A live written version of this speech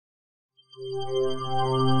Hi,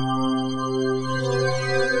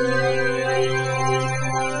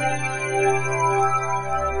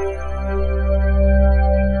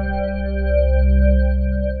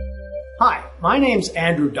 my name's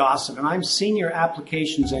Andrew Dawson, and I'm Senior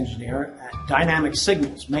Applications Engineer at Dynamic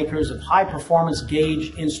Signals, makers of high-performance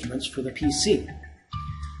GaGe instruments for the PC.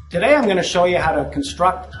 Today I'm going to show you how to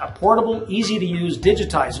construct a portable, easy-to-use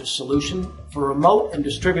digitizer solution for remote and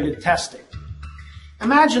distributed testing.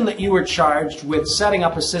 Imagine that you were charged with setting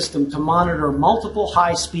up a system to monitor multiple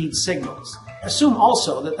high-speed signals. Assume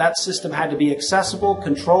also that that system had to be accessible,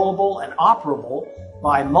 controllable, and operable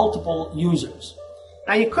by multiple users.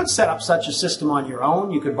 Now, you could set up such a system on your own.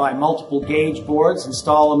 You could buy multiple GaGe boards,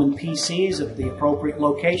 install them in PCs at the appropriate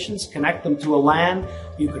locations, connect them to a LAN.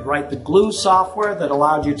 You could write the glue software that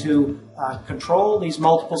allowed you to control these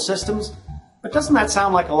multiple systems. But doesn't that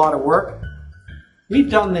sound like a lot of work? We've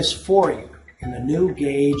done this for you in the new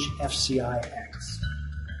GaGe FCiX.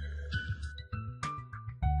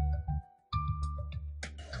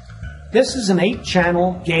 This is an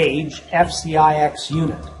 8-channel GaGe FCiX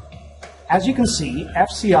unit. As you can see,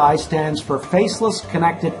 FCI stands for Faceless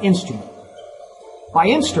Connected Instrument. By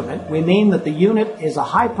instrument, we mean that the unit is a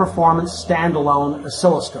high-performance standalone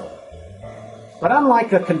oscilloscope. But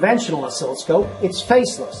unlike a conventional oscilloscope, it's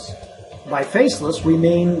faceless. By faceless, we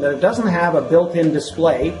mean that it doesn't have a built-in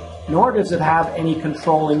display, nor does it have any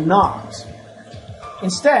controlling knobs.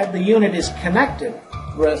 Instead, the unit is connected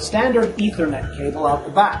through a standard Ethernet cable out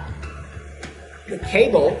the back. The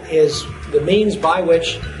cable is the means by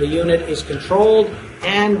which the unit is controlled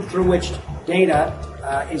and through which data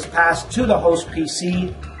is passed to the host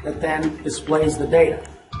PC that then displays the data.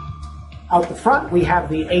 Out the front, we have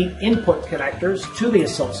the 8 input connectors to the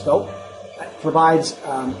oscilloscope. That provides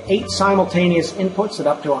 8 simultaneous inputs at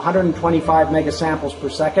up to 125 megasamples per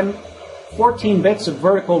second, 14 bits of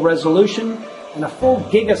vertical resolution, and a full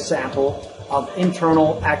gigasample of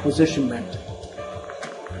internal acquisition memory.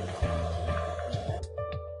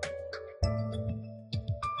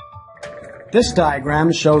 This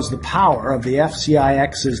diagram shows the power of the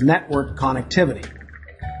FCiX's network connectivity.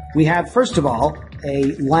 We have, first of all,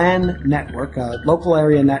 a LAN network, a local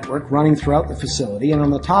area network running throughout the facility, and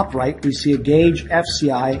on the top right we see a GaGe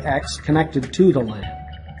FCiX connected to the LAN.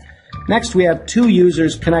 Next we have 2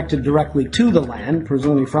 users connected directly to the LAN,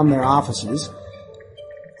 presumably from their offices.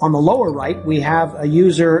 On the lower right we have a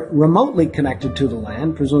user remotely connected to the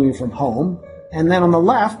LAN, presumably from home, and then on the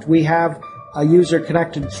left we have a user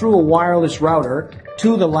connected through a wireless router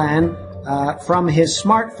to the LAN from his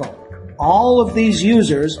smartphone. All of these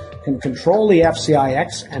users can control the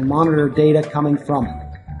FCiX and monitor data coming from it.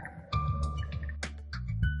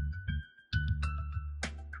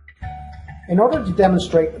 In order to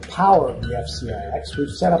demonstrate the power of the FCiX,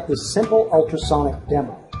 we've set up this simple ultrasonic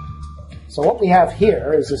demo. So what we have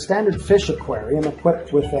here is a standard fish aquarium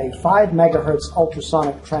equipped with a 5 megahertz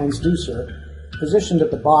ultrasonic transducer positioned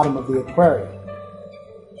at the bottom of the aquarium.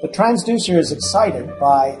 The transducer is excited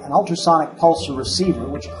by an ultrasonic pulsar receiver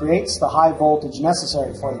which creates the high voltage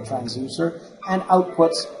necessary for the transducer and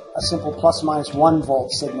outputs a simple plus or minus 1 volt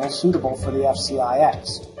signal suitable for the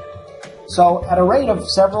FCiX. So at a rate of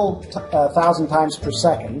several thousand times per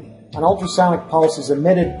second, an ultrasonic pulse is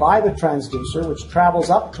emitted by the transducer which travels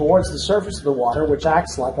up towards the surface of the water, which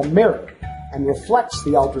acts like a mirror and reflects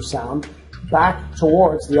the ultrasound back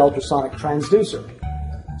towards the ultrasonic transducer.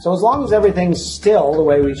 So as long as everything's still the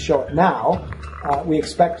way we show it now, we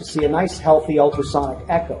expect to see a nice healthy ultrasonic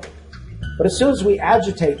echo. But as soon as we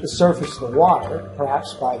agitate the surface of the water,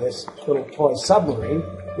 perhaps by this little toy submarine,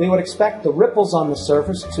 we would expect the ripples on the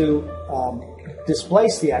surface to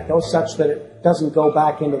displace the echo such that it doesn't go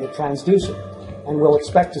back into the transducer. And we'll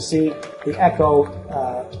expect to see the echo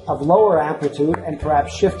of lower amplitude and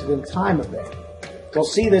perhaps shifted in time a bit. We'll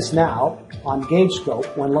see this now on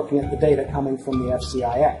GaGeScope when looking at the data coming from the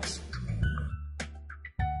FCiX.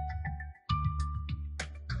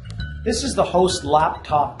 This is the host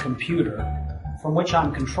laptop computer from which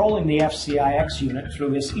I'm controlling the FCiX unit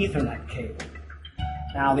through this Ethernet cable.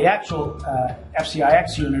 Now, the actual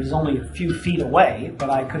FCiX unit is only a few feet away, but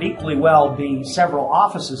I could equally well be several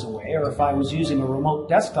offices away, or if I was using a remote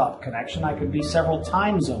desktop connection, I could be several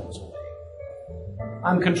time zones away.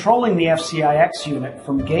 I'm controlling the FCiX unit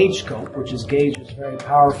from GaGeScope, which is GaGe's very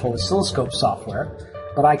powerful oscilloscope software,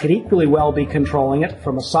 but I could equally well be controlling it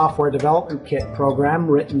from a software development kit program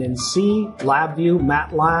written in C, LabVIEW,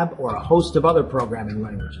 MATLAB, or a host of other programming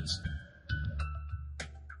languages.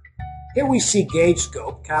 Here we see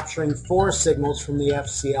GaGeScope capturing 4 signals from the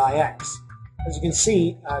FCiX. As you can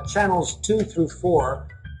see, channels 2 through 4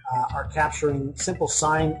 are capturing simple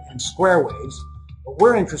sine and square waves, But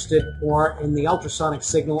we're interested more in the ultrasonic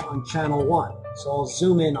signal on channel 1, so I'll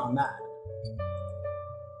zoom in on that.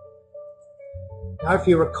 Now, if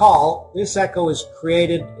you recall, this echo is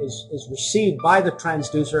received by the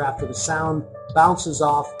transducer after the sound bounces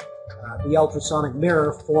off the ultrasonic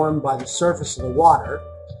mirror formed by the surface of the water.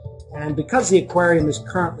 And because the aquarium is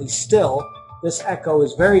currently still, this echo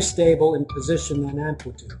is very stable in position and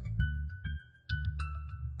amplitude.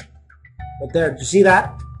 But there, do you see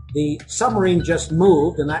that? The submarine just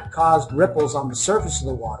moved, and that caused ripples on the surface of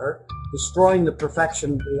the water, destroying the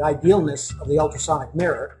perfection, the idealness of the ultrasonic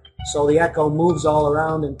mirror. So the echo moves all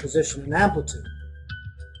around in position and amplitude.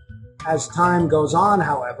 As time goes on,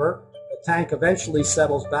 however, the tank eventually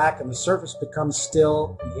settles back and the surface becomes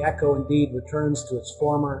still, and the echo indeed returns to its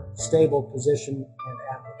former stable position and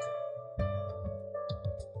amplitude.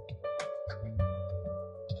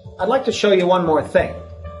 I'd like to show you one more thing.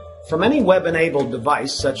 From any web-enabled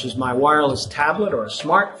device, such as my wireless tablet or a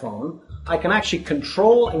smartphone, I can actually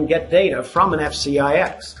control and get data from an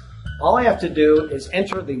FCiX. All I have to do is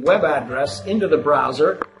enter the web address into the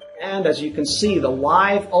browser, and as you can see, the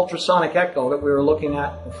live ultrasonic echo that we were looking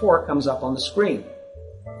at before comes up on the screen.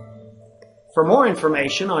 For more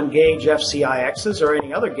information on GaGe FCiXs or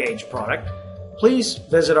any other GaGe product, please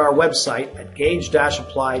visit our website at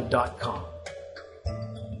gage-applied.com.